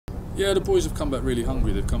Yeah, the boys have come back really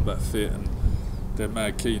hungry. They've come back fit and they're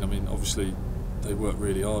mad keen. I mean, obviously they worked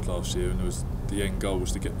really hard last year, and the end goal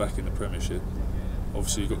was to get back in the Premiership.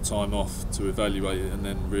 Obviously, you've got time off to evaluate it and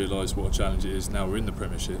then realise what a challenge it is. Now we're in the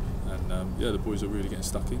Premiership, and yeah, the boys are really getting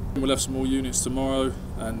stuck in. We'll have some more units tomorrow,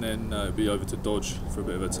 and then it'll be over to Dodge for a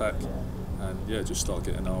bit of attack, and yeah, just start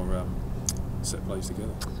getting our set plays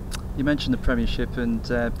together. You mentioned the Premiership, and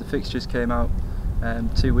the fixtures came out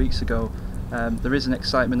 2 weeks ago. There is an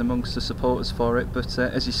excitement amongst the supporters for it, but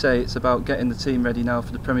as you say, it's about getting the team ready now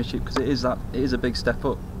for the Premiership, because it is a big step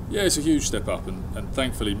up. Yeah, it's a huge step up, and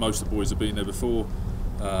thankfully most of the boys have been there before.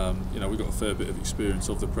 You know, we've got a fair bit of experience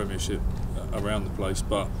of the Premiership around the place,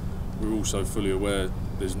 but we're also fully aware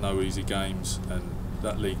there's no easy games, and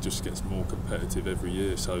that league just gets more competitive every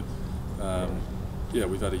year. So yeah,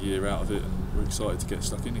 we've had a year out of it, and we're excited to get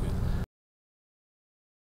stuck in again.